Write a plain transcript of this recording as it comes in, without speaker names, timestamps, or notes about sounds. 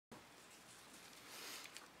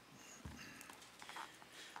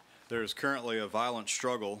There is currently a violent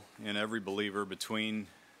struggle in every believer between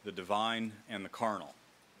the divine and the carnal.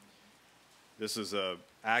 This is an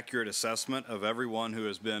accurate assessment of everyone who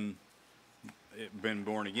has been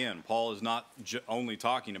born again. Paul is not only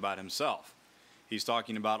talking about himself. He's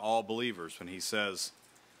talking about all believers when he says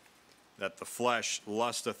that the flesh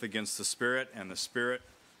lusteth against the spirit and the spirit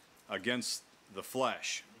against the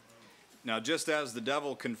flesh. Now, just as the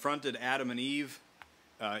devil confronted Adam and Eve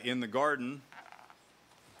in the garden,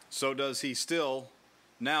 so does he still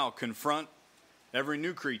now confront every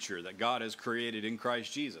new creature that God has created in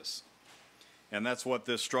Christ Jesus. And that's what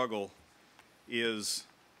this struggle is,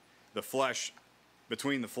 the flesh,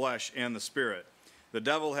 between the flesh and the spirit. The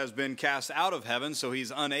devil has been cast out of heaven, so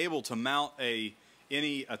he's unable to mount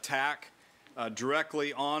any attack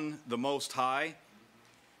directly on the Most High.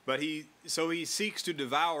 But he seeks to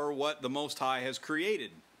devour what the Most High has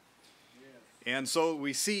created. And so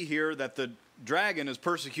we see here that the dragon is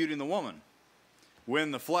persecuting the woman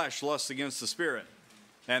when the flesh lusts against the spirit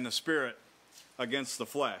and the spirit against the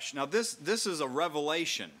flesh. Now this is a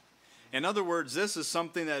revelation. In other words, this is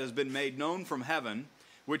something that has been made known from heaven,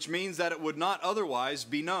 which means that it would not otherwise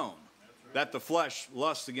be known, that the flesh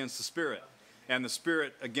lusts against the spirit and the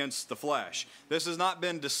spirit against the flesh. This has not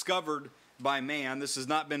been discovered by man. This has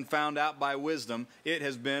not been found out by wisdom. It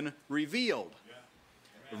has been revealed.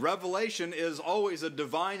 Revelation is always a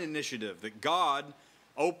divine initiative that God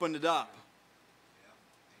opened it up.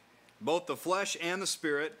 Both the flesh and the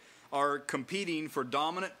spirit are competing for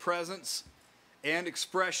dominant presence and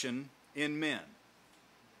expression in men.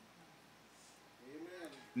 Amen.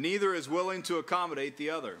 Neither is willing to accommodate the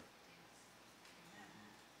other.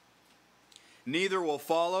 Neither will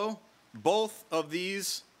follow. Both of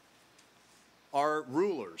these are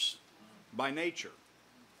rulers by nature.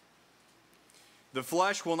 The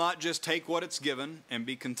flesh will not just take what it's given and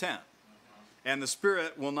be content. And the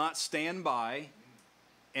spirit will not stand by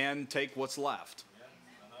and take what's left.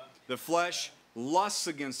 The flesh lusts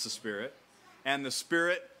against the spirit, and the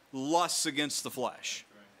spirit lusts against the flesh.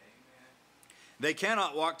 They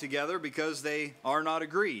cannot walk together because they are not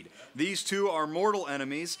agreed. These two are mortal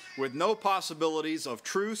enemies with no possibilities of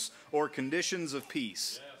truce or conditions of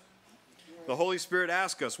peace. The Holy Spirit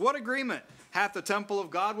asks us, what agreement hath the temple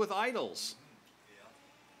of God with idols?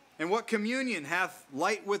 And what communion hath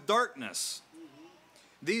light with darkness?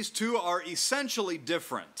 These two are essentially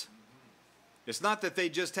different. It's not that they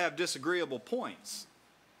just have disagreeable points.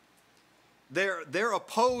 They're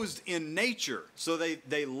opposed in nature, so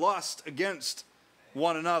they lust against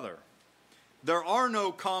one another. There are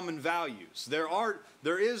no common values. There are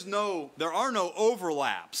no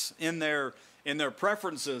overlaps in their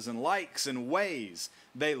preferences and likes and ways.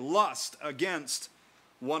 They lust against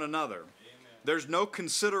one another. There's no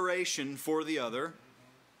consideration for the other.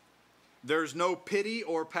 There's no pity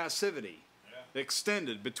or passivity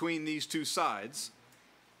extended between these two sides.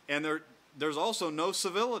 And there's also no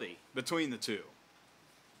civility between the two.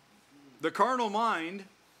 The carnal mind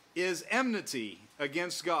is enmity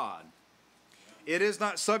against God. It is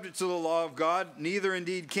not subject to the law of God, neither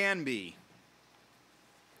indeed can be.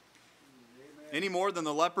 Any more than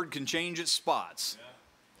the leopard can change its spots,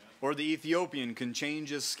 or the Ethiopian can change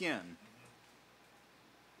his skin.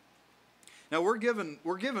 Now we're given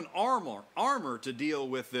armor to deal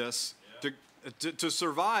with this, to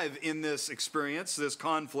survive in this experience, this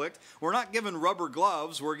conflict. We're not given rubber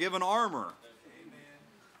gloves, we're given armor.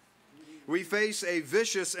 We face a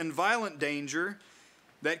vicious and violent danger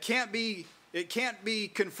that can't be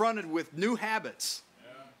confronted with new habits.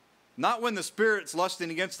 Not when the spirit's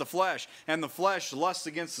lusting against the flesh and the flesh lusts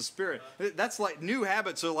against the spirit. That's like new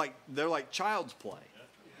habits they're like child's play.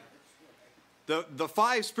 The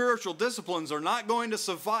 5 spiritual disciplines are not going to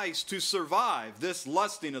suffice to survive this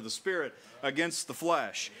lusting of the spirit against the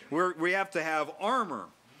flesh. We have to have armor.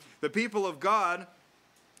 The people of God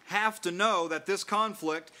have to know that this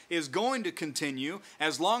conflict is going to continue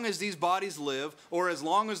as long as these bodies live, or as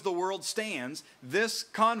long as the world stands. This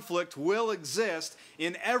conflict will exist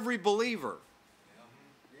in every believer.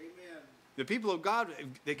 Amen. The people of God,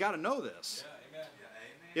 they got to know this.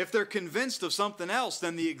 If they're convinced of something else,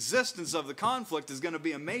 then the existence of the conflict is going to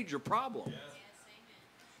be a major problem.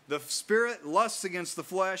 The spirit lusts against the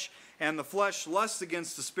flesh, and the flesh lusts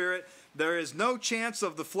against the spirit. There is no chance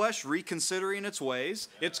of the flesh reconsidering its ways.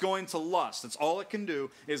 It's going to lust. That's all it can do,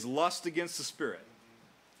 is lust against the spirit.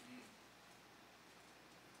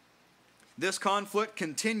 This conflict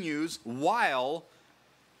continues while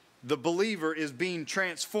the believer is being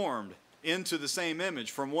transformed into the same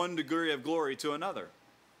image from one degree of glory to another.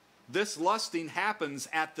 This lusting happens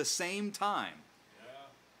at the same time.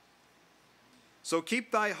 So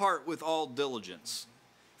keep thy heart with all diligence,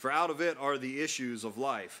 for out of it are the issues of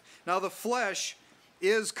life. Now the flesh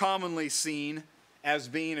is commonly seen as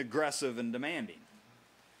being aggressive and demanding.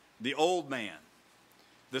 The old man,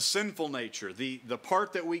 the sinful nature, the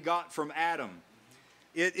part that we got from Adam,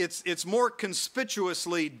 it's more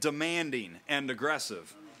conspicuously demanding and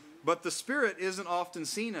aggressive. But the Spirit isn't often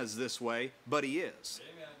seen as this way, but He is.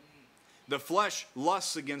 Amen. The flesh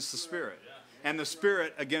lusts against the Spirit, and the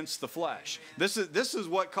Spirit against the flesh. This is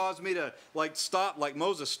what caused me to stop, like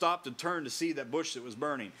Moses stopped and turned to see that bush that was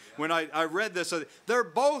burning. When I read this, they're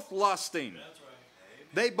both lusting. That's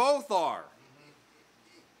right. They both are.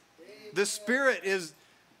 The Spirit is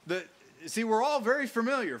see, we're all very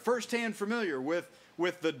familiar, firsthand familiar with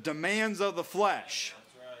the demands of the flesh.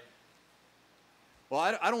 That's right.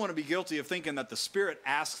 Well, I don't want to be guilty of thinking that the Spirit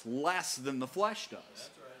asks less than the flesh does. That's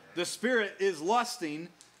right. The Spirit is lusting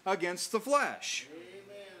against the flesh.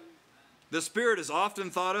 Amen. The Spirit is often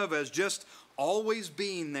thought of as just always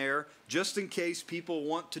being there, just in case people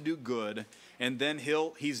want to do good, and then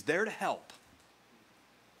He's there to help.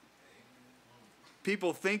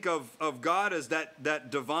 People think of God as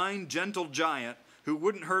that divine, gentle giant who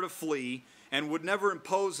wouldn't hurt a flea and would never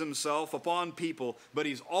impose Himself upon people, but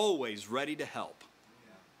He's always ready to help.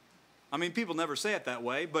 I mean, people never say it that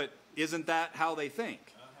way, but isn't that how they think?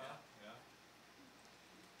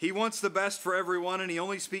 He wants the best for everyone, and He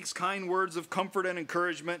only speaks kind words of comfort and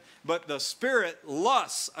encouragement, but the Spirit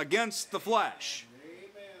lusts against the flesh.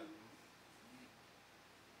 Amen.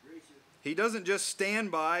 He doesn't just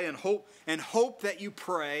stand by and hope that you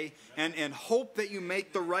pray and hope that you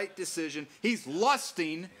make the right decision. He's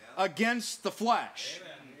lusting against the flesh. Amen.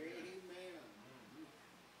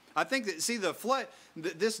 I think that, see,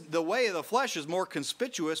 the way of the flesh is more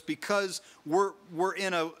conspicuous because we're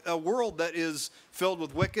in a world that is filled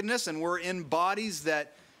with wickedness, and we're in bodies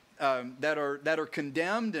that are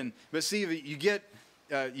condemned. But see, you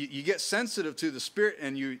get sensitive to the Spirit,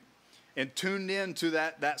 and tuned in to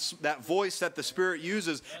that voice that the Spirit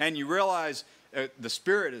uses, and you realize the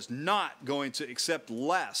Spirit is not going to accept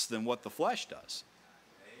less than what the flesh does.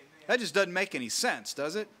 That just doesn't make any sense,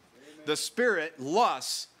 does it? The Spirit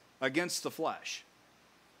lusts against the flesh.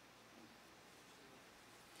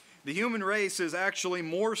 The human race is actually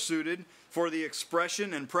more suited for the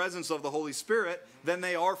expression and presence of the Holy Spirit than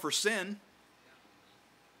they are for sin.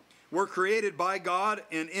 We're created by God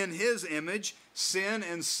and in His image. Sin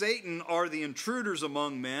and Satan are the intruders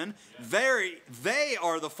among men. They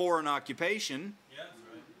are the foreign occupation. Yeah, that's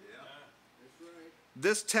right. Yeah. That's right.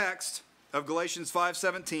 This text of Galatians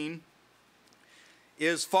 5:17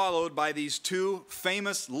 is followed by these two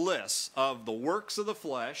famous lists of the works of the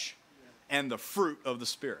flesh and the fruit of the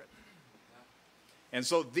Spirit. And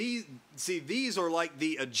so these are like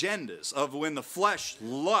the agendas of when the flesh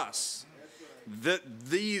lusts.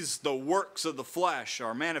 The works of the flesh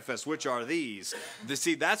are manifest, which are these.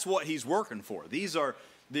 See, that's what He's working for. These are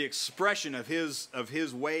the expression of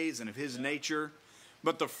His ways and of His nature.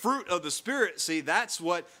 But the fruit of the Spirit, see, that's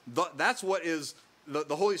what is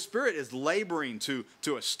the Holy Spirit is laboring to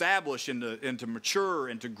establish and to mature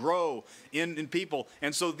and to grow in people.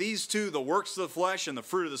 And so these two, the works of the flesh and the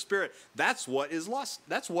fruit of the Spirit, that's what is lust.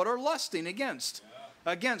 That's what are lusting against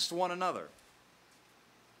one another.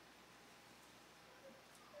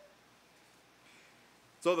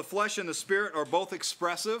 So the flesh and the Spirit are both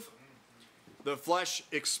expressive. The flesh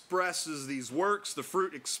expresses these works. The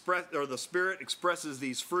Spirit expresses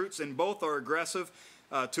these fruits, and both are aggressive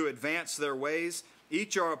to advance their ways.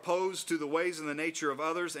 Each are opposed to the ways and the nature of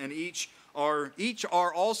others, and each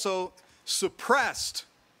are also suppressed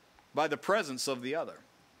by the presence of the other.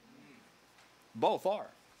 Both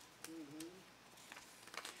are.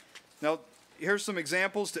 Now, here's some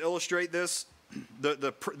examples to illustrate this.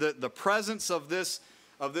 The presence of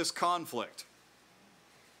this conflict.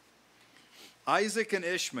 Isaac and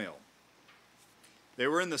Ishmael. They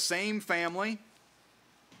were in the same family,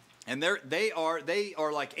 and they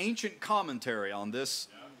are like ancient commentary on this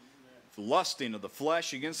lusting of the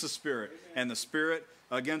flesh against the Spirit, and the Spirit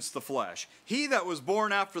against the flesh. He that was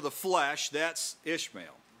born after the flesh, that's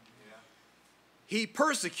Ishmael. He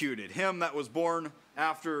persecuted him that was born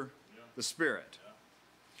after the Spirit.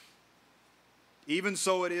 Even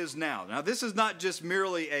so it is now. Now, this is not just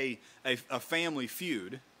merely a family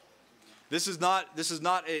feud. This is not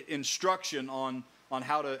an instruction on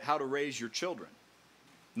how to raise your children.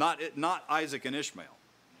 Not Isaac and Ishmael.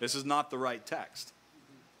 This is not the right text.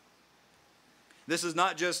 This is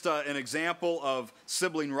not just an example of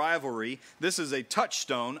sibling rivalry. This is a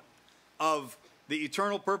touchstone of the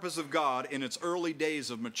eternal purpose of God in its early days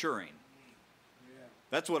of maturing.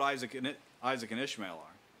 That's what Isaac and Ishmael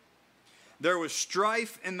are. There was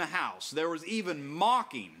strife in the house. There was even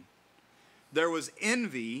mocking. There was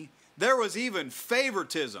envy. There was even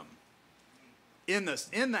favoritism in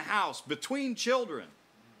the house between children.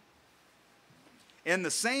 In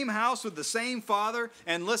the same house with the same father.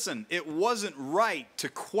 And listen, it wasn't right to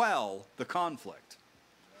quell the conflict.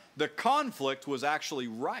 The conflict was actually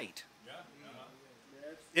right.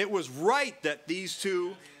 It was right that these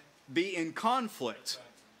two be in conflict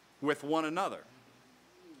with one another.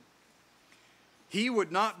 Ishmael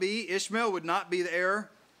would not be the heir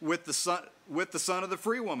with the son of the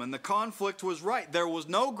free woman. The conflict was right. There was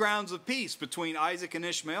no grounds of peace between Isaac and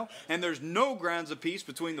Ishmael, and there's no grounds of peace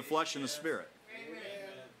between the flesh and the spirit.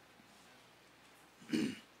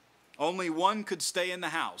 Only one could stay in the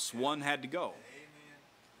house. One had to go.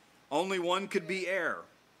 Only one could be heir.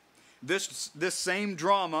 This same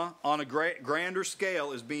drama on a grander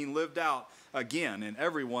scale is being lived out again in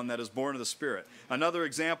everyone that is born of the Spirit. Another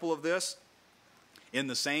example of this in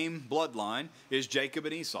the same bloodline is Jacob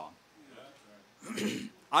and Esau.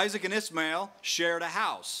 Isaac and Ishmael shared a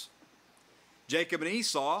house. Jacob and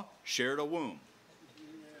Esau shared a womb.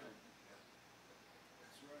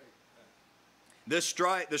 The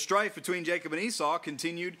strife between Jacob and Esau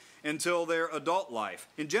continued until their adult life.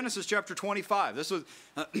 In Genesis chapter 25, this was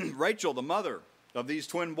Rachel, the mother of these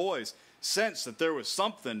twin boys, sensed that there was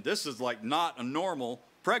something. This is like not a normal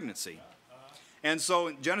pregnancy. And so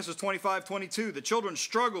in Genesis 25:22, the children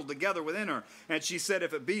struggled together within her. And she said,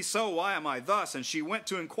 if it be so, why am I thus? And she went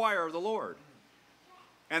to inquire of the Lord.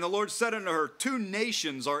 And the Lord said unto her, 2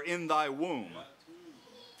 nations are in thy womb.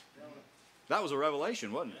 That was a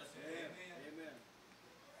revelation, wasn't it?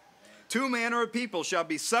 2 manner of people shall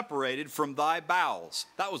be separated from thy bowels.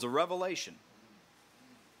 That was a revelation.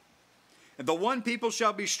 And the one people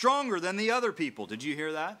shall be stronger than the other people. Did you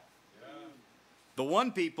hear that? Yeah. The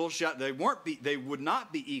one people they would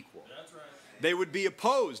not be equal. That's right. They would be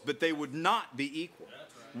opposed, but they would not be equal.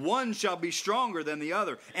 That's right. One shall be stronger than the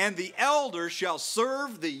other, and the elder shall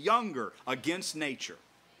serve the younger against nature.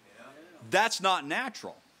 Yeah. That's not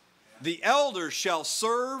natural. Yeah. The elder shall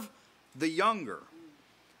serve the younger.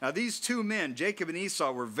 Now, these 2 men, Jacob and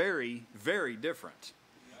Esau, were very, very different.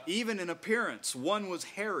 Yeah. Even in appearance, one was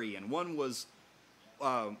hairy and one was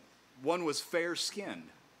fair-skinned.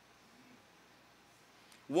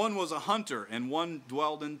 One was a hunter and one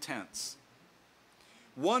dwelled in tents.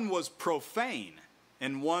 One was profane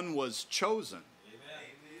and one was chosen. Amen.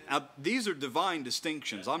 Now, these are divine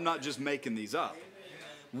distinctions. I'm not just making these up.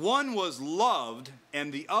 Amen. One was loved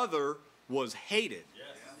and the other was hated.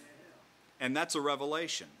 And that's a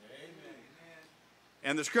revelation. Amen.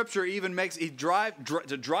 And the scripture even makes to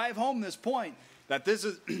drive home this point that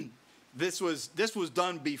this was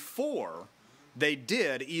done before they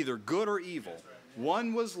did either good or evil. Right.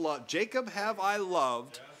 One was loved. Jacob have I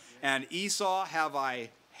loved, and Esau have I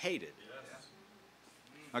hated. Yes.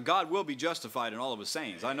 Now God will be justified in all of his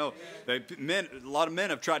sayings. I know a lot of men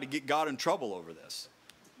have tried to get God in trouble over this,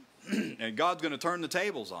 and God's going to turn the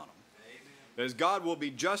tables on them. Because God will be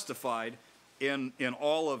justified in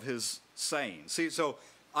all of his sayings. See, so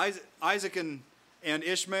Isaac and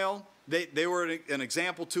Ishmael, they were an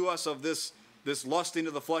example to us of this lusting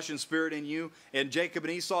of the flesh and spirit in you. And Jacob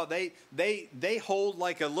and Esau, they hold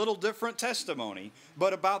like a little different testimony,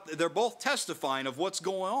 but they're both testifying of what's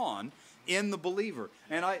going on in the believer.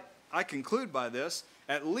 And I conclude by this,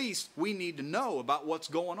 at least we need to know about what's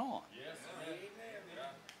going on. Yes.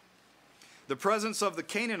 The presence of the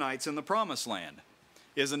Canaanites in the promised land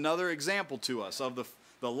is another example to us of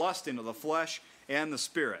the lusting of the flesh and the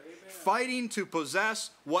spirit. Amen. Fighting to possess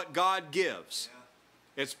what God gives.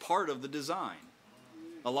 Yeah. It's part of the design.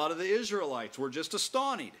 A lot of the Israelites were just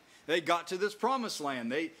astonished. They got to this promised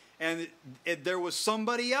land. There was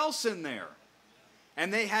somebody else in there.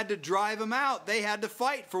 And they had to drive them out. They had to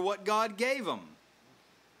fight for what God gave them.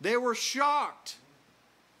 They were shocked.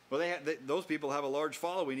 Well, those people have a large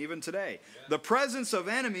following even today. Yeah. The presence of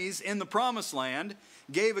enemies in the promised land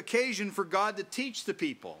gave occasion for God to teach the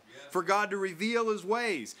people, for God to reveal his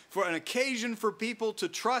ways, for an occasion for people to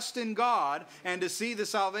trust in God and to see the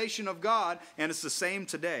salvation of God, and it's the same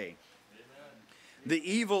today. Amen.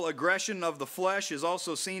 The evil aggression of the flesh is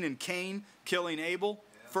also seen in Cain killing Abel,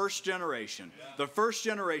 first generation. The first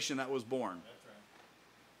generation that was born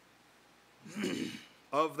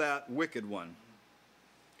of that wicked one.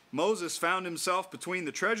 Moses found himself between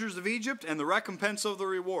the treasures of Egypt and the recompense of the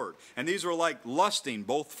reward. And these were like lusting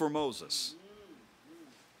both for Moses.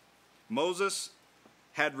 Moses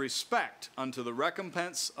had respect unto the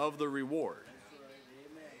recompense of the reward.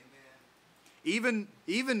 Even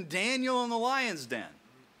Daniel in the lion's den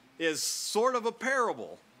is sort of a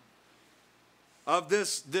parable of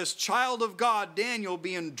this child of God, Daniel,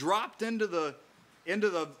 being dropped into the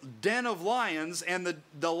den of lions, and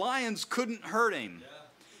the lions couldn't hurt him. Yeah.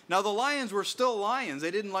 Now the lions were still lions.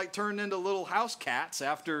 They didn't like turn into little house cats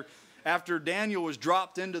after Daniel was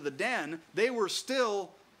dropped into the den. They were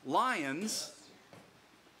still lions.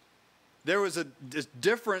 There was this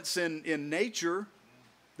difference in nature.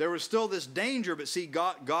 There was still this danger, but see,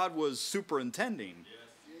 God was superintending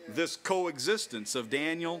this coexistence of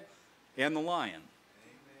Daniel and the lion.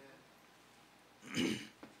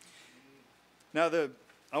 Now,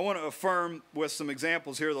 I want to affirm with some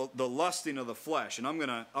examples here the lusting of the flesh, and I'm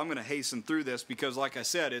gonna hasten through this because, like I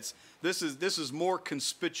said, this is more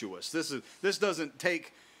conspicuous. This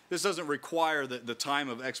doesn't require the time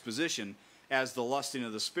of exposition as the lusting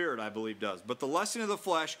of the spirit, I believe, does. But the lusting of the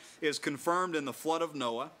flesh is confirmed in the flood of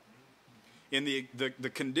Noah, in the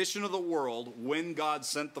condition of the world when God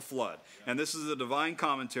sent the flood. And this is a divine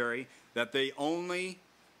commentary that they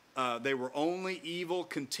were only evil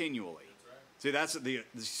continually. See,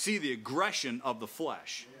 the aggression of the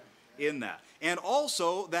flesh in that. And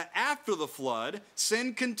also that after the flood,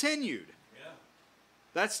 sin continued.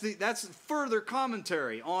 That's further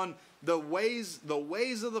commentary on the ways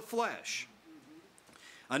of the flesh.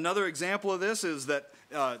 Another example of this is that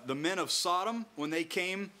the men of Sodom, when they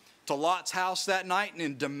came to Lot's house that night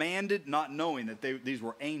and demanded, not knowing that these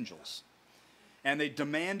were angels, and they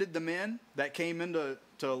demanded the men that came into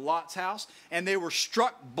Lot's house, and they were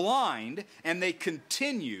struck blind, and they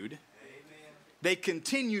continued. Amen. They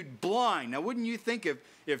continued blind. Now, wouldn't you think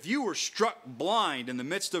if you were struck blind in the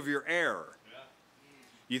midst of your error,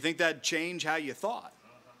 you think that'd change how you thought?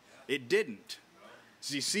 It didn't.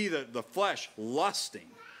 So you see the flesh lusting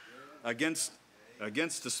against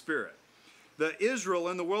the spirit. The Israel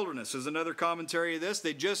in the wilderness is another commentary of this.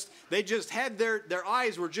 They just had their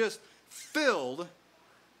eyes were just filled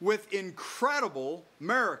with incredible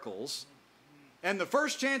miracles, and the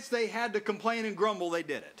first chance they had to complain and grumble, they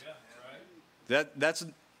did it. Yeah, right. That's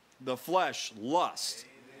the flesh lust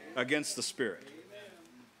against the spirit.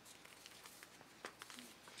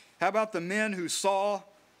 How about the men who saw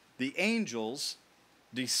the angels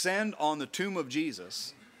descend on the tomb of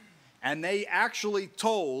Jesus, and they actually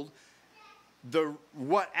told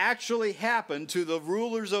what actually happened to the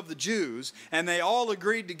rulers of the Jews, and they all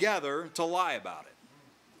agreed together to lie about it?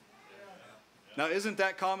 Now, isn't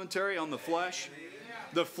that commentary on the flesh?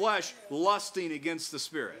 The flesh lusting against the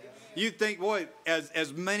spirit. You'd think, boy,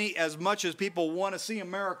 as much as people want to see a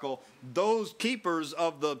miracle, those keepers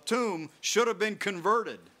of the tomb should have been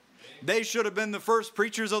converted. They should have been the first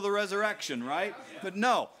preachers of the resurrection, right? But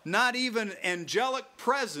no, not even angelic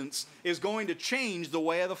presence is going to change the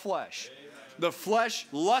way of the flesh. The flesh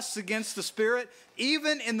lusts against the spirit.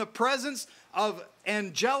 Even in the presence of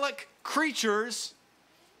angelic creatures,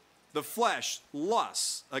 the flesh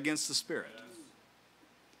lusts against the spirit.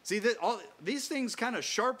 See, these things kind of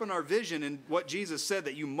sharpen our vision in what Jesus said,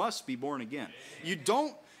 that you must be born again. You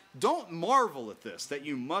don't marvel at this, that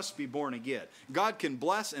you must be born again. God can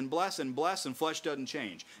bless and bless and bless, and flesh doesn't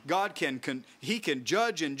change. God He can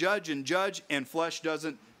judge and judge and judge, and flesh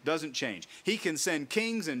doesn't change. He can send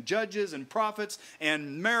kings and judges and prophets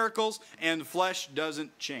and miracles, and flesh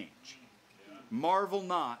doesn't change. Marvel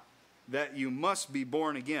not that you must be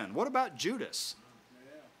born again. What about Judas?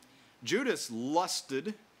 Judas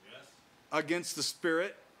lusted against the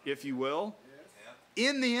spirit, if you will,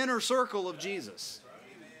 in the inner circle of Jesus.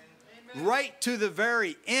 Right to the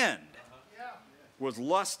very end was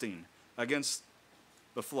lusting against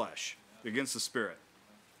the flesh, against the spirit.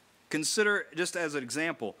 Consider, just as an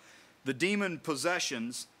example, the demon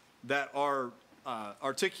possessions that are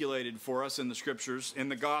articulated for us in the scriptures, in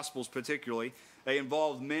the Gospels particularly. They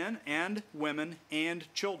involve men and women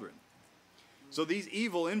and children. So these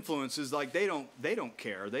evil influences, like they don't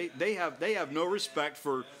care. They have no respect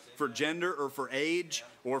for gender or for age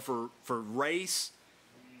or for race.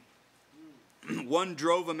 One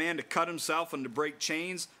drove a man to cut himself and to break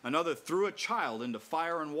chains. Another threw a child into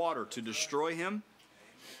fire and water to destroy him.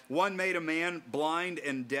 One made a man blind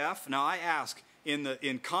and deaf. Now I ask,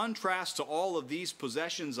 in contrast to all of these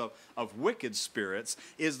possessions of wicked spirits,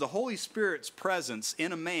 is the Holy Spirit's presence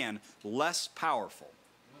in a man less powerful?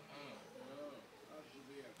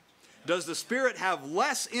 Does the Spirit have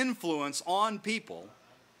less influence on people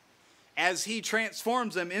as He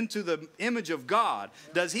transforms them into the image of God?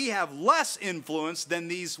 Does He have less influence than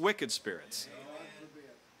these wicked spirits?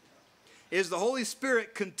 Is the Holy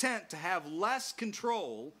Spirit content to have less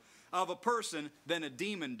control of a person than a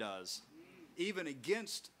demon does, even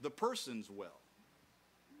against the person's will?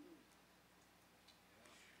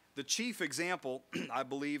 the chief example, I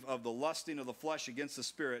believe, of the lusting of the flesh against the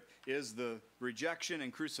Spirit is the rejection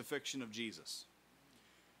and crucifixion of Jesus.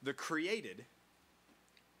 The created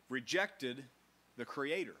rejected the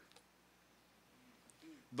Creator.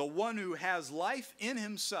 The one who has life in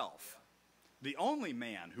himself, the only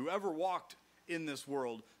man who ever walked in this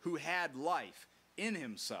world who had life in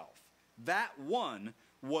himself, that one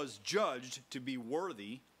was judged to be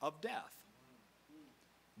worthy of death.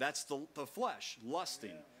 That's the flesh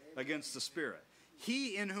lusting against the Spirit.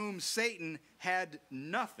 He in whom Satan had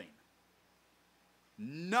nothing.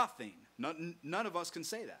 Nothing. None of us can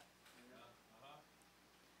say that.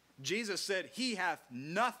 Jesus said, he hath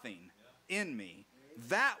nothing in me.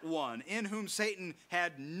 That one in whom Satan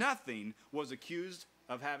had nothing was accused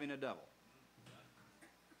of having a devil.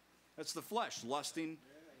 That's the flesh lusting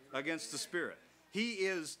against the Spirit.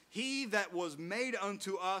 He that was made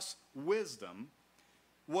unto us wisdom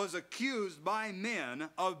was accused by men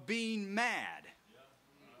of being mad.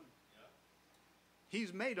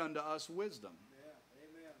 He's made unto us wisdom.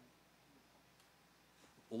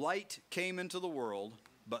 Light came into the world,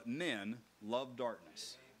 but men loved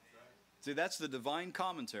darkness. See, that's the divine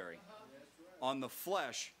commentary on the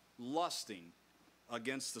flesh lusting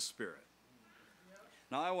against the Spirit.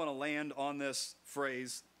 Now, I want to land on this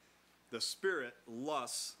phrase, the Spirit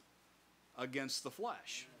lusts against the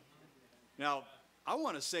flesh. Now, I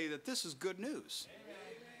want to say that this is good news.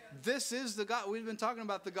 This is the God. We've been talking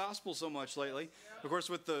about the gospel so much lately. Of course,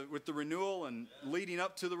 with the renewal and leading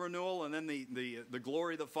up to the renewal, and then the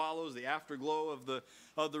glory that follows, the afterglow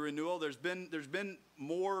of the renewal. There's been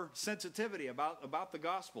more sensitivity about the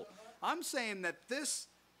gospel. I'm saying that this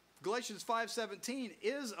Galatians 5:17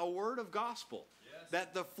 is a word of gospel.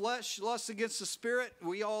 That the flesh lusts against the Spirit.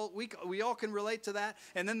 We all can relate to that.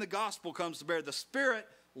 And then the gospel comes to bear. The Spirit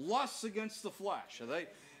lusts against the flesh.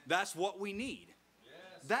 That's what we need.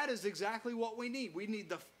 That is exactly what we need. We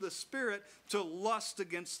need the Spirit to lust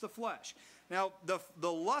against the flesh. Now,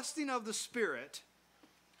 the lusting of the Spirit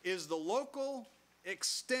is the local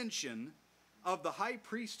extension of the high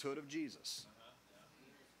priesthood of Jesus.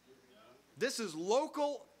 This is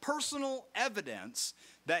local, personal evidence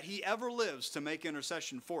that he ever lives to make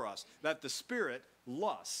intercession for us, that the Spirit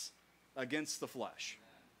lusts against the flesh.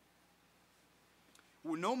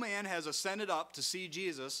 No man has ascended up to see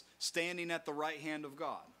Jesus standing at the right hand of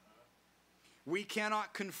God. We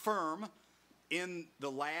cannot confirm in the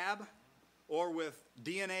lab or with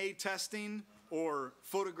DNA testing or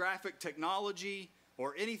photographic technology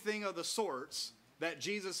or anything of the sorts that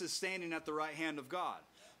Jesus is standing at the right hand of God,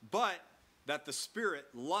 but that the Spirit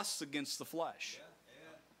lusts against the flesh.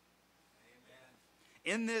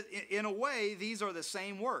 In a way, these are the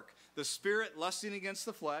same work. The Spirit lusting against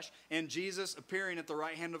the flesh, and Jesus appearing at the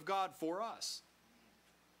right hand of God for us.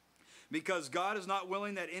 Because God is not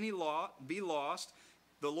willing that any be lost.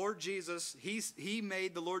 The Lord Jesus, He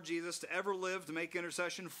made the Lord Jesus to ever live to make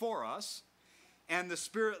intercession for us. And the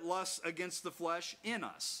Spirit lusts against the flesh in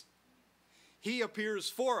us. He appears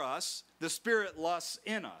for us. The Spirit lusts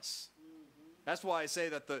in us. That's why I say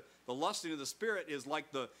that the lusting of the Spirit is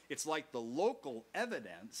like the local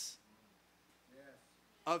evidence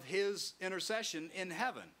of His intercession in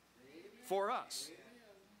heaven for us.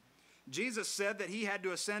 Jesus said that He had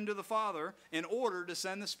to ascend to the Father in order to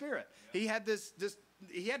send the Spirit. He had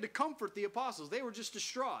He had to comfort the apostles. They were just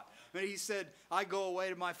distraught. And He said, I go away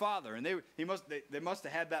to my Father. And they must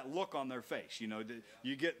have had that look on their face. You know,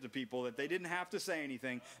 you get the people that they didn't have to say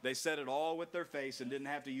anything. They said it all with their face and didn't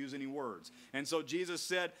have to use any words. And so Jesus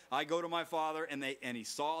said, I go to my Father, and He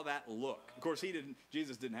saw that look. Of course,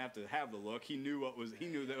 Jesus didn't have to have the look. He knew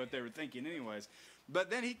what they were thinking anyways. But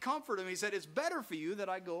then He comforted them. He said, it's better for you that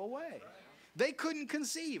I go away. They couldn't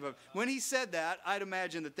conceive of. When He said that, I'd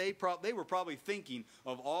imagine that they were probably thinking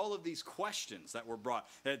of all of these questions that were brought.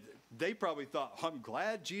 They probably thought, I'm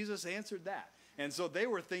glad Jesus answered that. And so they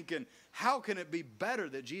were thinking, how can it be better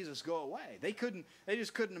that Jesus go away? They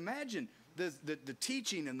just couldn't imagine the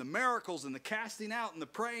teaching and the miracles and the casting out and the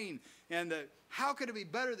praying and how could it be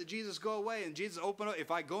better that Jesus go away? And Jesus opened up, if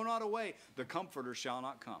I go not away, the Comforter shall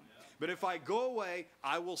not come. But if I go away,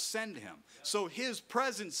 I will send Him. So His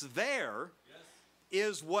presence there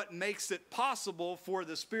is what makes it possible for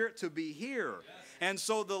the Spirit to be here. And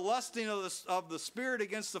so the lusting of the Spirit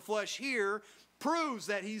against the flesh here proves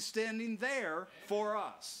that He's standing there for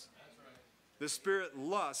us. The Spirit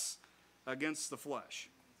lusts against the flesh.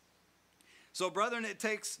 So, brethren, it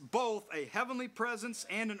takes both a heavenly presence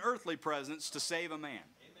and an earthly presence to save a man.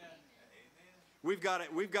 We've got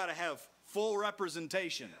to have full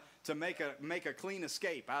representation to make a clean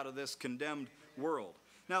escape out of this condemned world.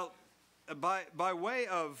 Now, by way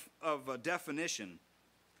of a definition,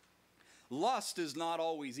 lust is not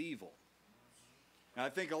always evil. And I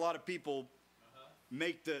think a lot of people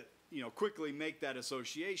quickly make that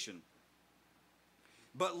association.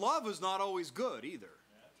 But love is not always good either.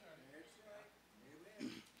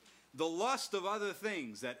 The lust of other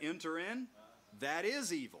things that enter in, that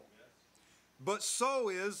is evil. But so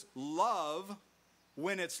is love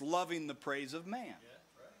when it's loving the praise of man.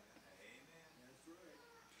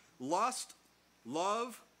 Lust,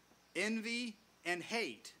 love, envy, and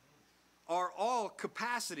hate are all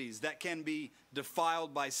capacities that can be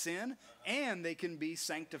defiled by sin, and they can be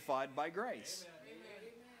sanctified by grace.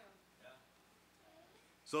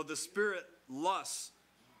 So the spirit lusts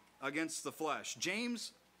against the flesh.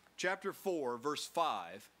 James chapter 4, verse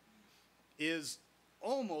 5 is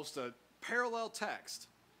almost a parallel text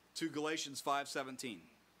to Galatians 5:17.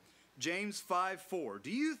 James 5:4.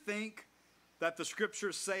 Do you think that the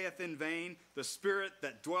scripture saith in vain, the spirit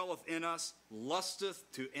that dwelleth in us lusteth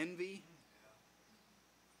to envy?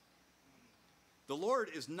 The Lord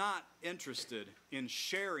is not interested in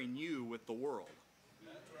sharing you with the world.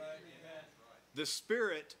 That's right. Amen. The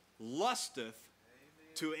spirit lusteth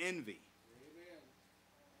to envy. Amen.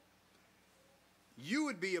 You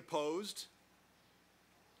would be opposed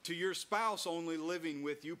to your spouse only living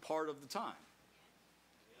with you part of the time.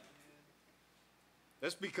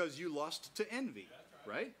 That's because you lust to envy,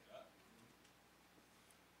 right?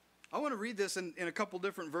 I want to read this in a couple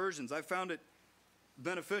different versions. I found it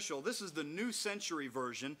beneficial. This is the New Century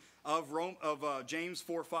version of James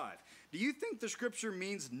 4:5. Do you think the scripture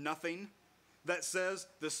means nothing that says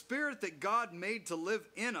the spirit that God made to live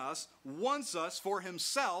in us wants us for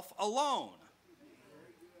himself alone?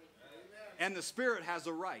 And the spirit has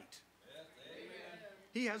a right.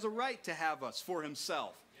 He has a right to have us for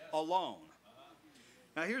himself alone.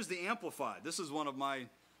 Now here's the Amplified. This is one of my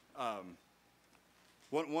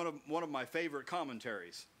one of my favorite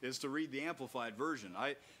commentaries is to read the Amplified version.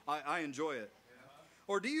 I enjoy it.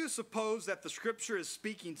 Or do you suppose that the scripture is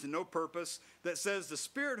speaking to no purpose, that says the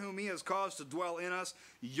spirit whom he has caused to dwell in us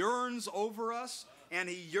yearns over us, and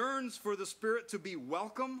he yearns for the spirit to be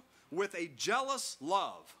welcome with a jealous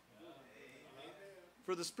love?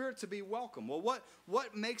 For the spirit to be welcome. Well,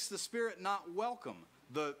 what makes the spirit not welcome?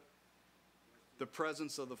 The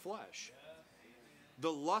presence of the flesh.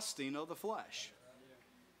 The lusting of the flesh.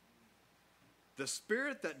 The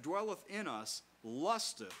spirit that dwelleth in us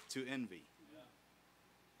lusteth to envy.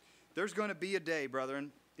 There's going to be a day,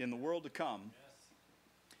 brethren, in the world to come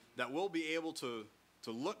that we'll be able to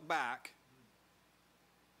look back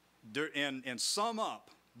and sum up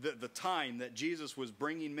the time that Jesus was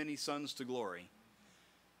bringing many sons to glory.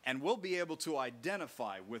 And we'll be able to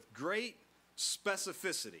identify with great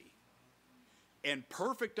specificity and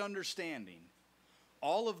perfect understanding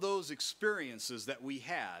all of those experiences that we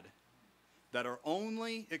had that are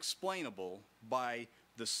only explainable by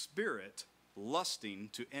the spirit lusting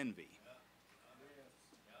to envy.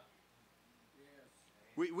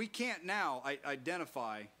 We can't now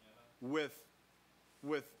identify with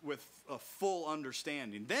a full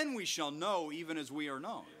understanding. Then we shall know even as we are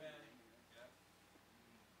known.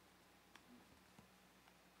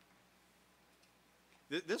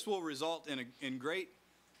 This will result in great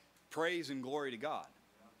praise and glory to God,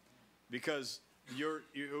 because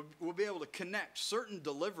you will be able to connect certain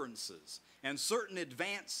deliverances and certain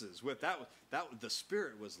advances with that the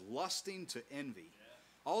spirit was lusting to envy.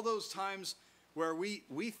 All those times where we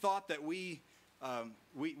thought that we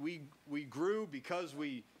grew because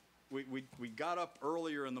we got up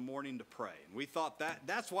earlier in the morning to pray, and we thought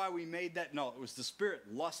that's why we made that. No, it was the spirit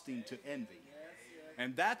lusting to envy.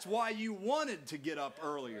 And that's why you wanted to get up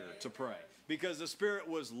earlier to pray, because the spirit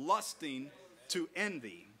was lusting to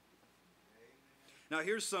envy. Now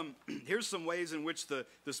here's some ways in which the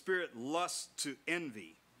spirit lusts to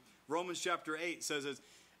envy. Romans chapter 8 says,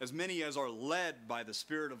 as many as are led by the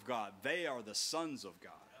Spirit of God, they are the sons of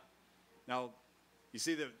God. Now, you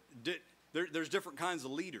see that there's different kinds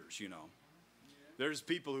of leaders, you know. There's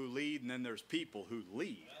people who lead, and then there's people who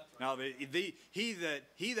lead. Now, he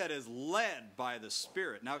that is led by the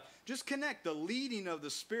Spirit. Now, just connect the leading of the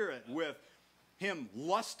Spirit with him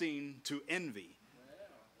lusting to envy.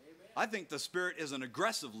 I think the Spirit is an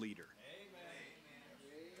aggressive leader.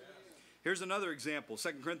 Here's another example, 2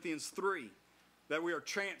 Corinthians 3, that we are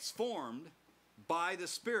transformed by the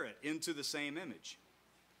Spirit into the same image.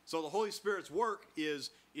 So the Holy Spirit's work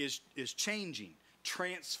is changing,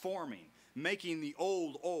 transforming, making the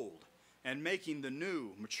old, and making the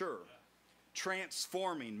new mature.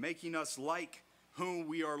 Transforming, making us like whom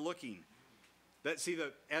we are looking. As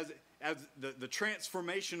the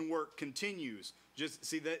transformation work continues, just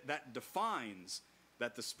see that defines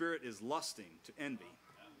that the Spirit is lusting to envy.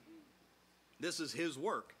 This is his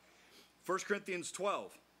work. 1 Corinthians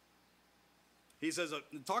 12. He says,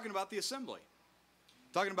 talking about the assembly,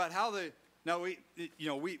 talking about how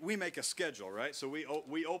we make a schedule, right? So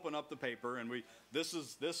we open up the paper and this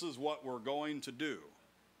is what we're going to do.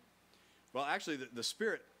 Well, actually, the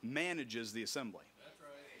Spirit manages the assembly. That's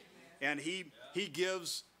right. And he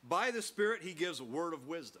gives, by the Spirit, he gives a word of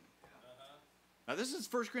wisdom. Now, this is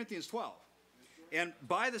 1 Corinthians 12. And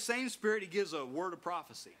by the same Spirit, he gives a word of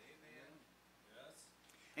prophecy.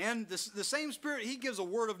 And the same Spirit, he gives a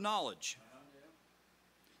word of knowledge.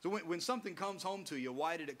 So when something comes home to you,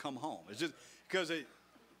 why did it come home? It's just because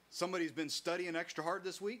somebody's been studying extra hard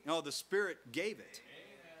this week? No, the Spirit gave it.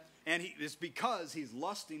 And it's because he's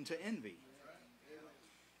lusting to envy.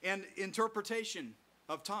 And interpretation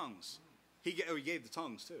of tongues. He gave the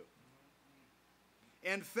tongues too.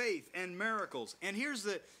 And faith and miracles. And here's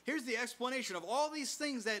the explanation of all these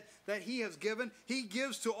things that he has given. He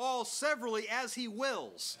gives to all severally as he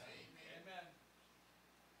wills. Amen.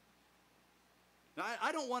 Now,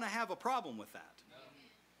 I don't want to have a problem with that.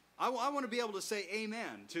 I want to be able to say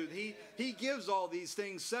amen to he gives all these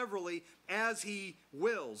things severally as he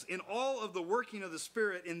wills. In all of the working of the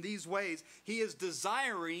Spirit in these ways, he is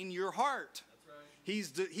desiring your heart.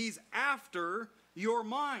 That's right. He's after your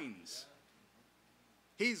minds.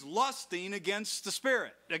 He's lusting against the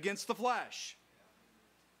Spirit, against the flesh.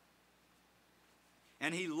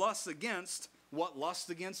 And he lusts against what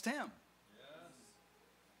lusts against him. Yes.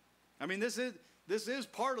 I mean, this is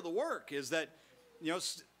part of the work, is that,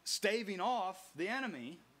 staving off the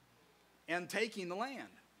enemy and taking the land.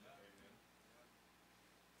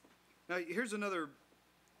 Now, here's another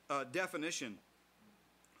definition,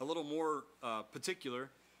 a little more particular.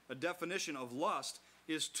 A definition of lust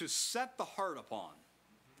is to set the heart upon.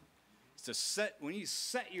 It's when you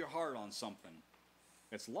set your heart on something,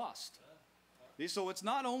 it's lust. So it's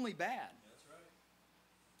not only bad. That's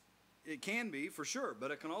right. It can be, for sure, but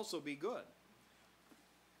it can also be good.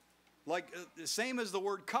 Like, the same as the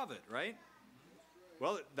word covet, right?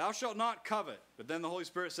 Well, thou shalt not covet. But then the Holy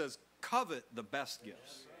Spirit says, covet the best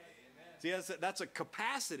gifts. See, that's a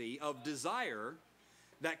capacity of desire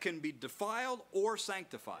that can be defiled or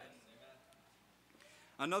sanctified.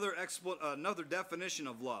 Another definition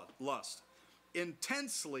of lust.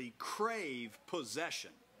 Intensely crave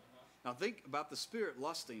possession. Now think about the Spirit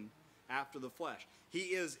lusting after the flesh. He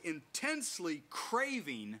is intensely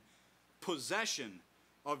craving possession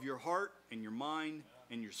of your heart and your mind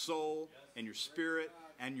and your soul and your spirit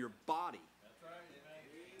and your body.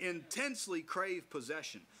 Intensely crave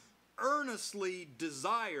possession. Earnestly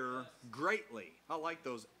desire greatly. I like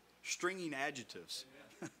those stringing adjectives.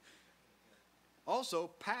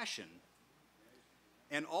 Also passion.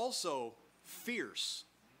 And also fierce.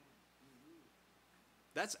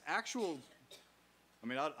 That's actual,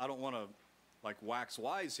 I don't want to wax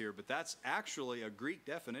wise here, but that's actually a Greek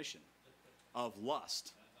definition of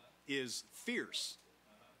lust, is fierce.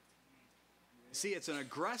 See, it's an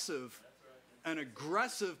aggressive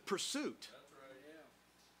pursuit.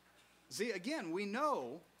 See, again, we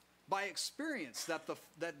know by experience that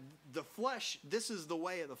the flesh, this is the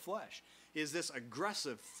way of the flesh, is this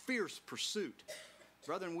aggressive, fierce pursuit.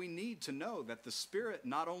 Brethren, we need to know that the Spirit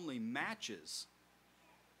not only matches,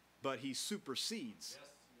 but he supersedes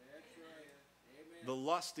the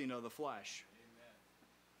lusting of the flesh.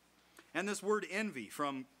 And this word envy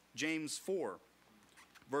from James 4,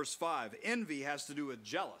 verse 5. Envy has to do with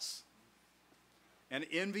jealous. And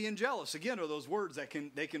envy and jealous, again, are those words that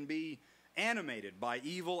can be animated by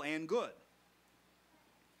evil and good.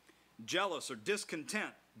 Jealous or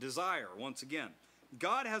discontent, desire, once again.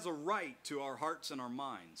 God has a right to our hearts and our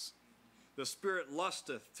minds. The Spirit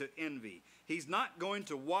lusteth to envy. He's not going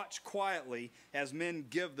to watch quietly as men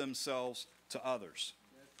give themselves to others.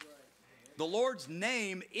 That's right. The Lord's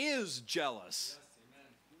name is jealous.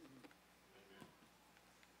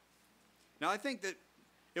 Now, I think that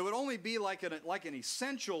it would only be like an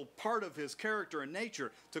essential part of his character and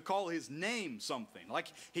nature to call his name something. Like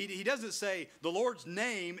he doesn't say, the Lord's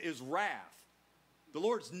name is wrath. The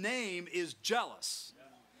Lord's name is jealous.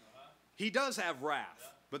 He does have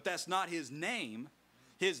wrath, but that's not his name.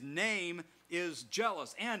 His name is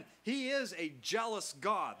jealous, and he is a jealous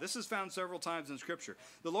God. This is found several times in Scripture.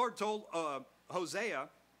 The Lord told Hosea,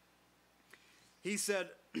 he said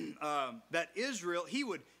that Israel, he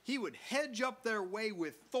would hedge up their way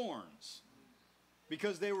with thorns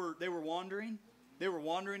because they were wandering. They were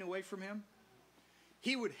wandering away from him.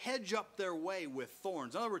 He would hedge up their way with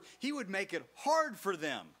thorns. In other words, he would make it hard for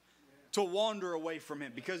them to wander away from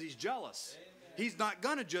him because he's jealous. He's not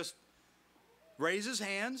going to just raise his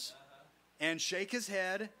hands and shake his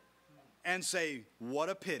head and say, what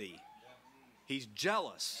a pity. He's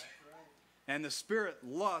jealous. And the Spirit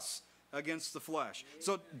lusts against the flesh.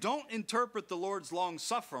 So don't interpret the Lord's long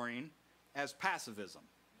suffering as pacifism.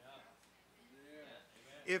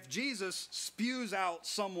 If Jesus spews out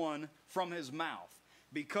someone from his mouth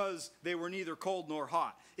because they were neither cold nor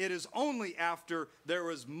hot, it is only after there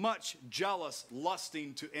was much jealous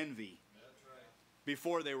lusting to envy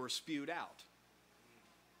before they were spewed out.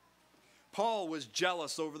 Paul was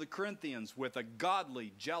jealous over the Corinthians with a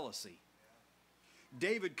godly jealousy.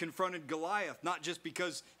 David confronted Goliath not just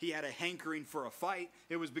because he had a hankering for a fight,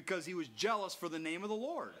 it was because he was jealous for the name of the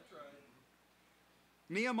Lord.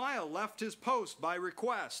 Nehemiah left his post by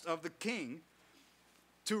request of the king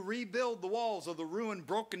to rebuild the walls of the ruined,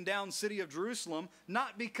 broken down city of Jerusalem,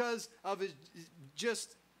 not because of his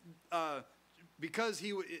because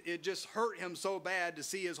it just hurt him so bad to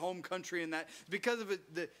see his home country and that. Because of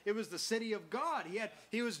it was the city of God.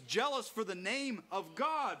 He was jealous for the name of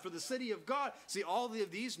God, for the city of God. See, all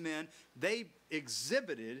of these men, they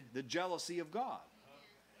exhibited the jealousy of God.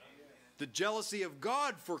 The jealousy of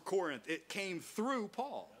God for Corinth, it came through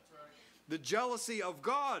Paul. The jealousy of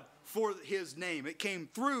God for his name, it came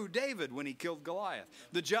through David when he killed Goliath.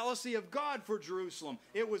 The jealousy of God for Jerusalem,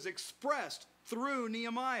 it was expressed through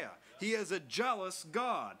Nehemiah. He is a jealous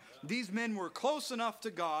God. These men were close enough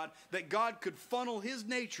to God that God could funnel his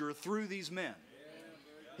nature through these men.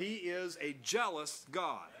 He is a jealous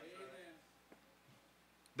God.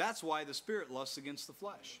 That's why the Spirit lusts against the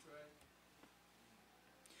flesh.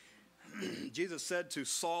 Jesus said to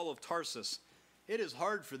Saul of Tarsus, "It is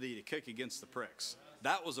hard for thee to kick against the pricks."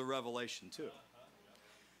 That was a revelation too.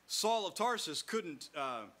 Saul of Tarsus couldn't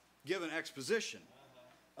give an exposition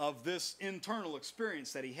of this internal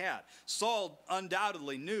experience that he had. Saul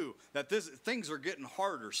undoubtedly knew that things are getting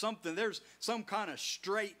harder. There's some kind of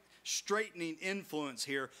straightening influence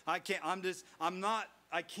here. I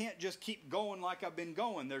can't just keep going like I've been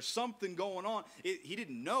going. There's something going on. He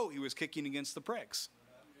didn't know he was kicking against the pricks.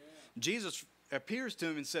 Jesus appears to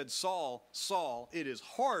him and said, "Saul, Saul, it is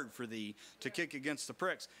hard for thee to kick against the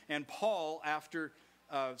pricks." And Paul, after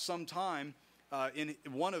some time, in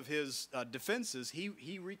one of his defenses,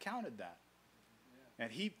 he recounted that.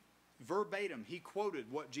 And he verbatim, he quoted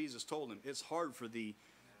what Jesus told him. It's hard for thee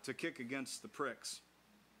to kick against the pricks.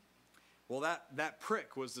 Well, that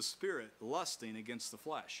prick was the Spirit lusting against the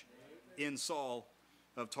flesh in Saul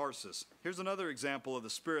of Tarsus. Here's another example of the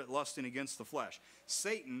Spirit lusting against the flesh.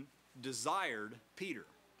 Satan desired Peter.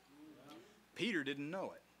 Peter didn't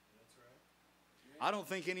know it. I don't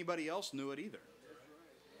think anybody else knew it either.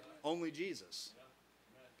 Only Jesus.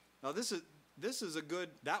 Now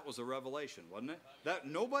that was a revelation, wasn't it? That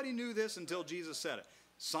nobody knew this until Jesus said it.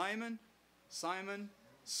 Simon, Simon,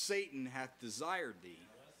 Satan hath desired thee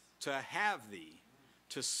to have thee,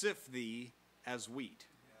 to sift thee as wheat.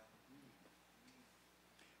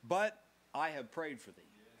 But I have prayed for thee.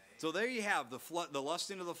 So there you have the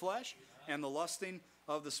lusting of the flesh and the lusting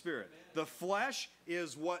of the Spirit. The flesh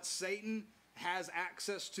is what Satan has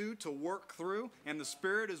access to work through, and the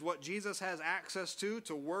Spirit is what Jesus has access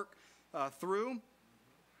to work through.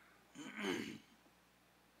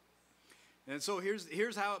 And so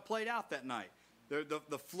here's how it played out that night.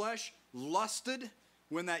 The flesh lusted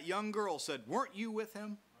when that young girl said, "Weren't you with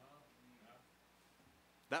him?"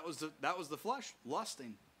 That was the flesh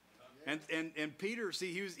lusting. And Peter,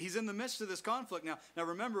 see, he's in the midst of this conflict now. Now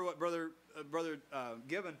remember what Brother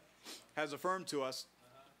Gibbon has affirmed to us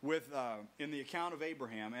with in the account of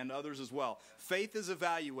Abraham and others as well. Faith is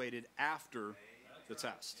evaluated after the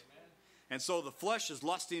test. And so the flesh is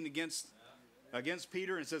lusting against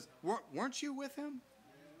Peter and says, "Weren't you with him?"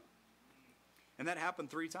 And that happened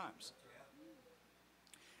 3 times.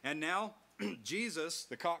 And now Jesus,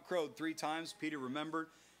 the cock crowed 3 times. Peter remembered.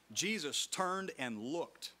 Jesus turned and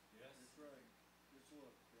looked.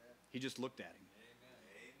 He just looked at him.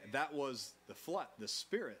 Amen. That was the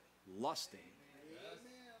Spirit lusting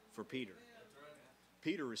for Peter.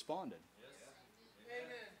 Peter responded.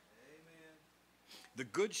 Amen. The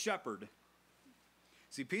Good Shepherd.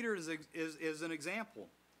 See, Peter is an example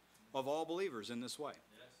of all believers in this way.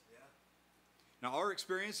 Now, our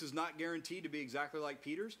experience is not guaranteed to be exactly like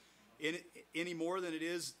Peter's any more than it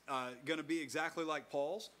is going to be exactly like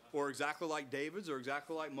Paul's or exactly like David's or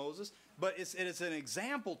exactly like Moses. But it's an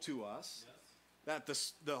example to us that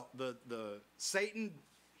the Satan,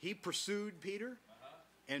 he pursued Peter,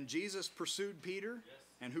 and Jesus pursued Peter,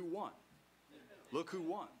 and who won? Look who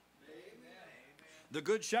won. The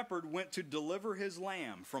Good Shepherd went to deliver his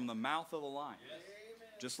lamb from the mouth of the lion,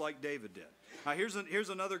 just like David did. Now here's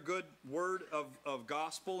another good word of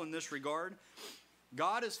gospel in this regard.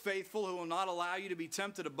 God is faithful, who will not allow you to be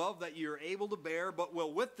tempted above that you are able to bear, but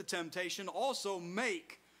will with the temptation also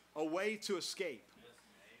make a way to escape.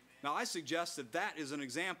 Now, I suggest that that is an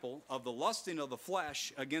example of the lusting of the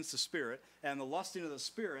flesh against the Spirit and the lusting of the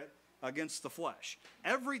Spirit against the flesh.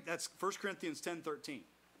 That's 1 Corinthians 10:13.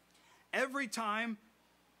 Every time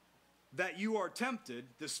that you are tempted,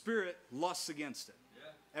 the Spirit lusts against it.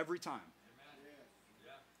 Every time.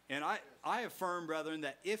 And I affirm, brethren,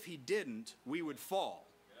 that if he didn't, we would fall.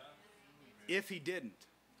 If he didn't.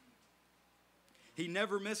 He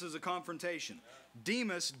never misses a confrontation.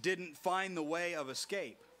 Demas didn't find the way of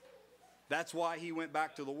escape. That's why he went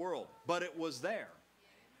back to the world. But it was there.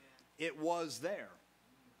 It was there.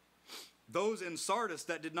 Those in Sardis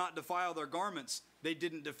that did not defile their garments, they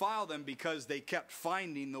didn't defile them because they kept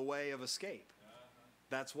finding the way of escape.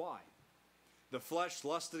 That's why. The flesh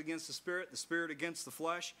lusted against the Spirit against the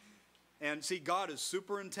flesh. And see, God is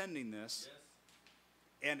superintending this.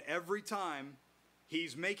 And every time,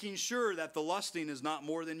 he's making sure that the lusting is not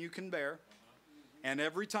more than you can bear. And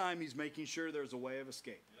every time, he's making sure there's a way of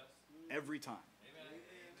escape. Every time.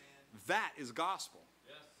 That is gospel.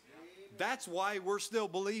 That's why we're still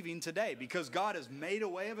believing today, because God has made a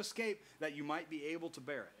way of escape that you might be able to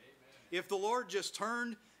bear it. If the Lord just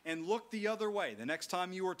turned and looked the other way the next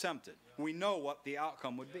time you were tempted, we know what the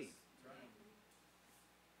outcome would be.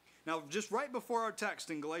 Now, just right before our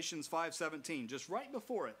text in Galatians 5:17, just right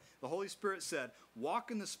before it, the Holy Spirit said,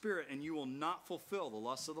 walk in the Spirit and you will not fulfill the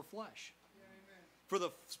lusts of the flesh. For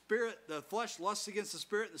the flesh lusts against the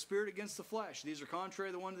Spirit against the flesh. These are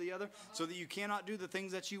contrary the one to the other, so that you cannot do the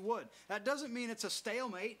things that you would. That doesn't mean it's a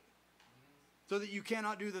stalemate. So that you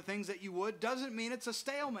cannot do the things that you would, doesn't mean it's a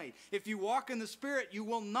stalemate. If you walk in the Spirit, you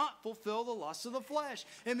will not fulfill the lusts of the flesh.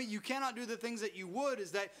 I mean, you cannot do the things that you would,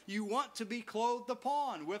 is that you want to be clothed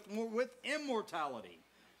upon with immortality.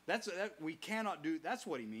 We cannot do, that's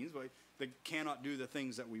what he means. They cannot do the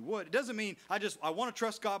things that we would. It doesn't mean I want to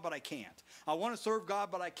trust God, but I can't. I want to serve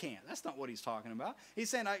God, but I can't. That's not what he's talking about. He's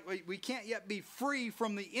saying we can't yet be free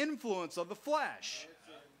from the influence of the flesh.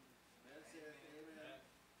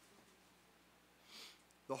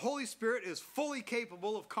 The Holy Spirit is fully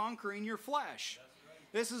capable of conquering your flesh.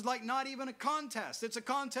 This is like not even a contest. It's a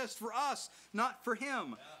contest for us, not for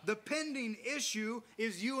him. The pending issue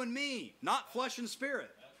is you and me, not flesh and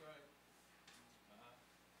spirit.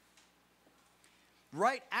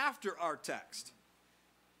 Right after our text,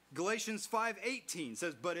 Galatians 5:18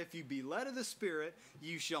 says, but if you be led of the Spirit,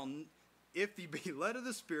 you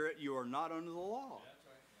are not under the law.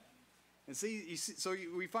 And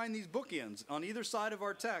we find these bookends on either side of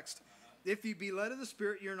our text. If you be led of the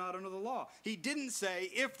Spirit, you're not under the law. He didn't say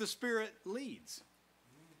if the Spirit leads.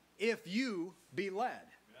 If you be led.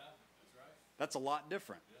 That's a lot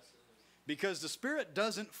different. Because the Spirit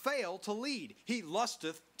doesn't fail to lead. He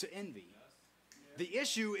lusteth to envy. The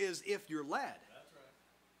issue is if you're led.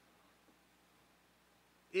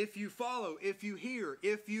 If you follow, if you hear,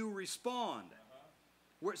 if you respond.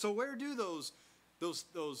 So where do those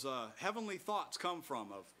heavenly thoughts come from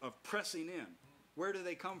of pressing in? Where do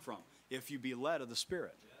they come from? If you be led of the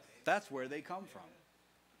Spirit. That's where they come from.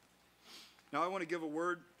 Now I want to give a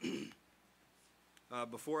word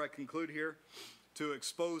before I conclude here to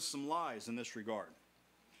expose some lies in this regard.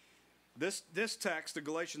 This text of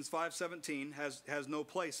Galatians 5:17 has no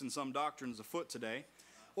place in some doctrines afoot today,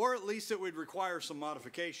 or at least it would require some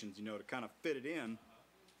modifications, to kind of fit it in.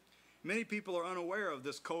 Many people are unaware of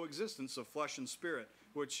this coexistence of flesh and spirit,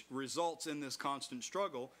 which results in this constant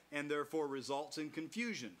struggle and therefore results in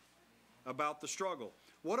confusion about the struggle.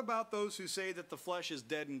 What about those who say that the flesh is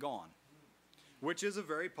dead and gone? Which is a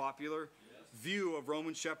very popular view of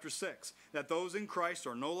Romans chapter 6, that those in Christ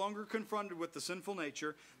are no longer confronted with the sinful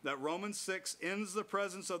nature, that Romans 6 ends the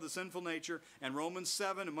presence of the sinful nature, and Romans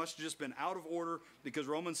 7, it must have just been out of order because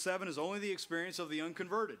Romans 7 is only the experience of the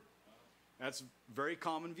unconverted. That's a very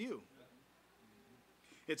common view.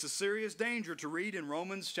 It's a serious danger to read in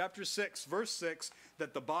Romans chapter 6, verse 6,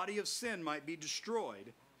 that the body of sin might be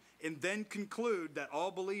destroyed, and then conclude that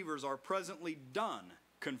all believers are presently done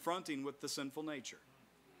confronting with the sinful nature.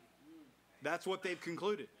 That's what they've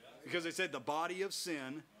concluded. Because they said the body of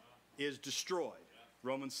sin is destroyed.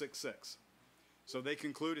 Romans 6:6. So they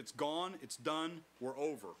conclude it's gone, it's done, we're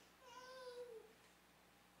over.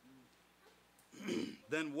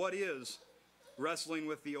 Then what is wrestling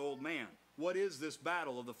with the old man? What is this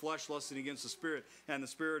battle of the flesh lusting against the Spirit and the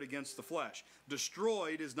Spirit against the flesh?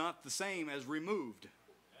 Destroyed is not the same as removed.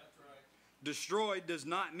 That's right. Destroyed does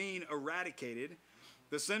not mean eradicated.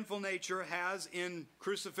 The sinful nature has, in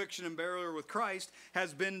crucifixion and burial with Christ,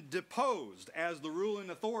 has been deposed as the ruling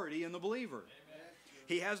authority in the believer. Amen.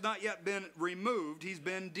 He has not yet been removed. He's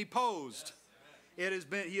been deposed. He has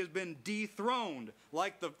been dethroned,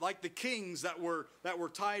 like the kings that were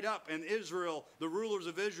tied up in Israel, the rulers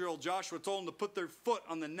of Israel. Joshua told them to put their foot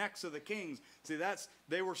on the necks of the kings. See,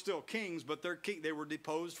 they were still kings, but they were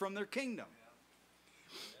deposed from their kingdom.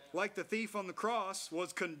 Like the thief on the cross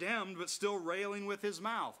was condemned, but still railing with his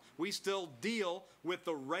mouth. We still deal with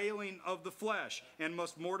the railing of the flesh and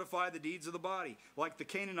must mortify the deeds of the body. Like the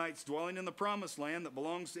Canaanites dwelling in the promised land that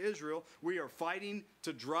belongs to Israel, we are fighting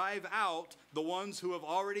to drive out the ones who have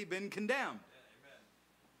already been condemned.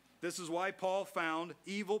 This is why Paul found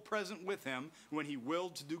evil present with him when he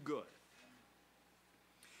willed to do good.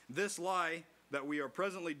 This lie that we are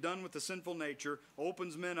presently done with the sinful nature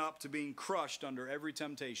opens men up to being crushed under every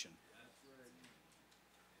temptation.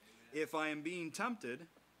 If I am being tempted,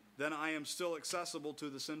 then I am still accessible to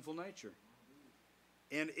the sinful nature.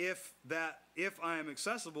 And if I am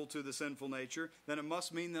accessible to the sinful nature, then it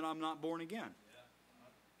must mean that I'm not born again.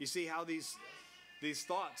 You see how these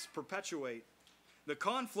thoughts perpetuate. The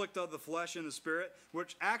conflict of the flesh and the spirit,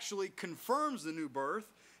 which actually confirms the new birth,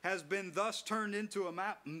 has been thus turned into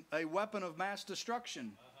a weapon of mass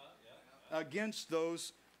destruction against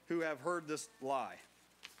those who have heard this lie.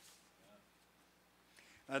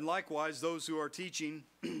 And likewise, those who are teaching,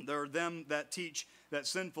 there are them that teach that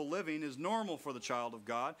sinful living is normal for the child of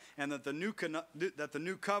God, and that the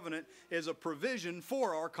new covenant is a provision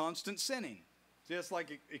for our constant sinning. See, it's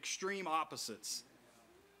like extreme opposites.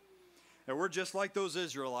 And we're just like those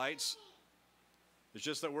Israelites. It's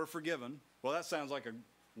just that we're forgiven. Well, that sounds like a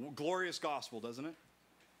glorious gospel, doesn't it?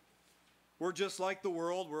 We're just like the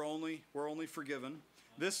world. We're only forgiven.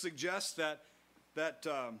 This suggests that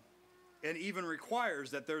and even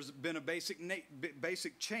requires that there's been a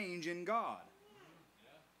basic change in God.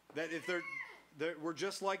 That if we're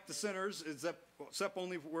just like the sinners, except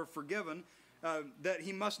only we're forgiven, that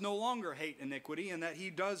he must no longer hate iniquity, and that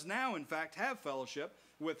he does now, in fact, have fellowship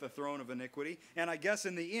with the throne of iniquity. And I guess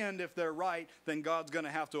in the end, if they're right, then God's going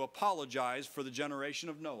to have to apologize for the generation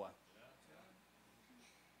of Noah.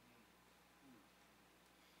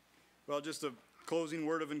 Well, just a closing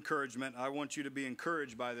word of encouragement. I want you to be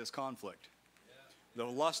encouraged by this conflict. The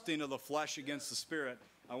lusting of the flesh against the spirit.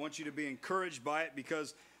 I want you to be encouraged by it,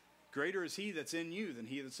 because greater is he that's in you than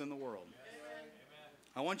he that's in the world.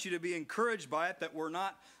 I want you to be encouraged by it, that we're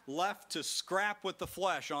not left to scrap with the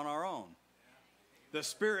flesh on our own. The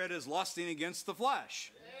spirit is lusting against the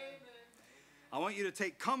flesh. I want you to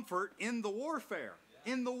take comfort in the warfare.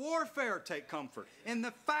 In the warfare, take comfort. In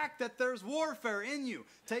the fact that there's warfare in you.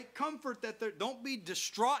 Take comfort that don't be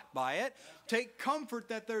distraught by it. Take comfort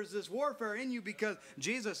that there's this warfare in you, because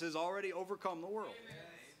Jesus has already overcome the world.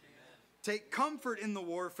 Take comfort in the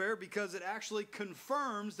warfare, because it actually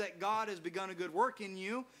confirms that God has begun a good work in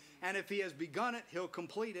you. And if he has begun it, he'll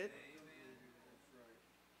complete it.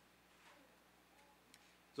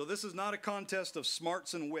 So this is not a contest of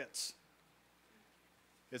smarts and wits.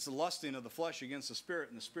 It's the lusting of the flesh against the spirit,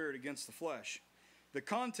 and the spirit against the flesh. The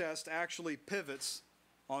contest actually pivots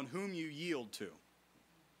on whom you yield to.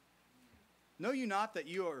 Know you not that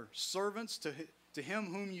you are servants to him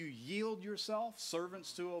whom you yield yourself,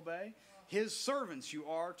 servants to obey? His servants you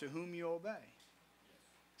are to whom you obey.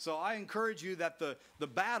 So I encourage you that the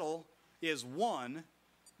battle is won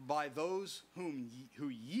by those who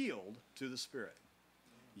yield to the Spirit.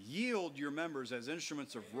 Yield your members as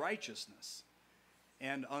instruments of righteousness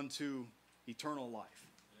and unto eternal life.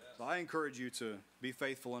 So I encourage you to be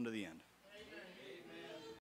faithful unto the end.